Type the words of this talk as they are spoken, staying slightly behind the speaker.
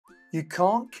You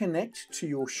can't connect to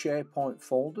your SharePoint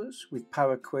folders with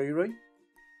Power Query?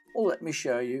 Well, let me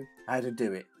show you how to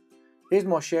do it. Here's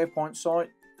my SharePoint site,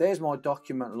 there's my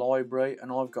document library,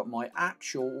 and I've got my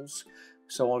actuals.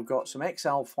 So I've got some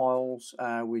Excel files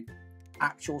with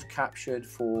actuals captured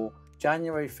for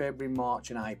January, February,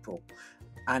 March and April.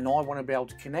 And I want to be able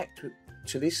to connect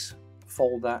to this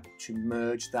folder to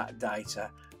merge that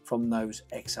data from those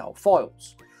Excel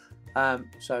files.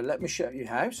 So let me show you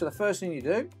how. So the first thing you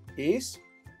do is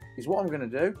what I'm going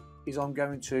to do is I'm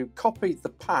going to copy the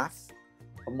path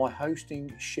of my hosting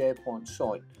SharePoint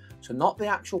site. So not the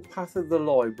actual path of the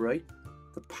library,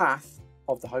 the path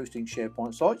of the hosting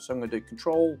SharePoint site. So I'm going to do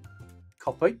Control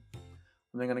Copy.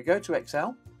 I'm then going to go to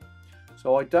Excel.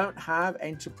 So I don't have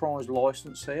enterprise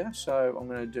license here, so I'm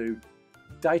going to do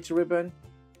Data Ribbon,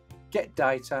 Get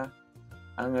Data,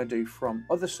 and I'm going to do From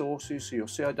Other Sources. So you'll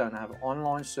see I don't have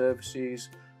online services,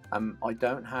 I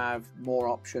don't have more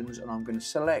options, and I'm going to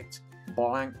select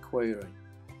Blank Query.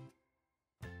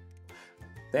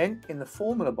 Then in the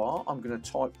formula bar, I'm going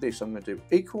to type this. I'm going to do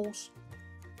equals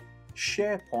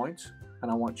SharePoint, and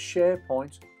I want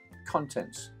SharePoint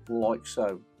contents, like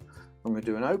so. I'm going to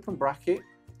do an open bracket.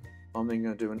 I'm then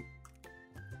going to do a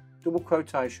double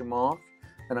quotation mark,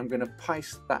 and I'm going to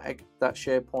paste that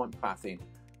SharePoint path in.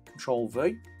 Control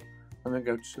V, and then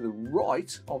go to the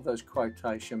right of those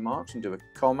quotation marks and do a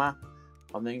comma.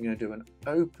 I'm then going to do an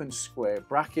open square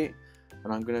bracket,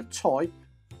 and I'm going to type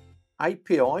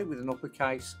API with an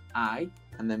uppercase A,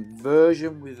 and then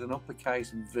version with an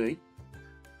uppercase V,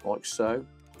 like so,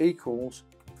 equals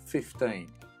 15.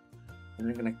 And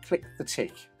I'm going to click the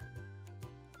tick.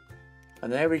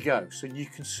 And there we go. So you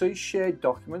can see shared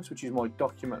documents, which is my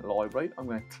document library. I'm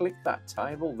going to click that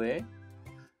table there.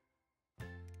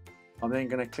 I'm then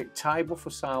going to click table for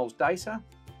sales data.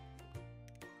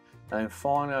 And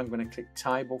finally, I'm going to click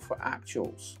table for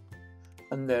actuals.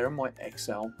 And there are my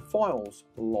Excel files,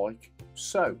 like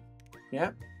so.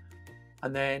 Yeah.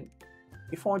 And then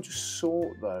if I just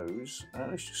sort those,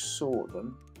 let's just sort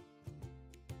them.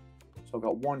 So I've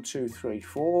got 1, 2, 3,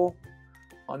 4.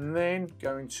 I'm then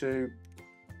going to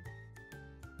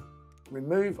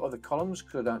remove other columns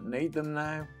because I don't need them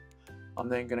now. I'm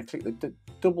then going to click the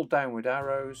double downward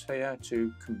arrows here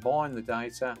to combine the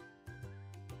data.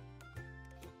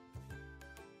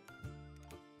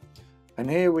 And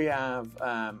here we have,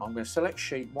 I'm going to select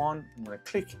sheet 1, I'm going to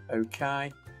click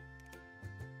OK,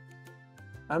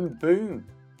 and boom,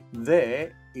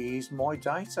 there is my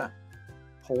data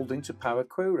pulled into Power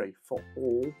Query for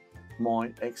all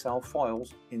my Excel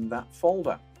files in that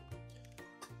folder.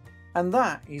 And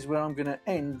that is where I'm going to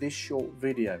end this short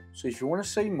video. So if you want to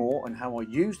see more on how I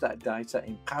use that data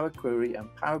in Power Query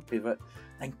and Power Pivot,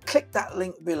 then click that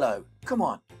link below. Come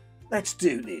on, let's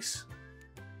do this.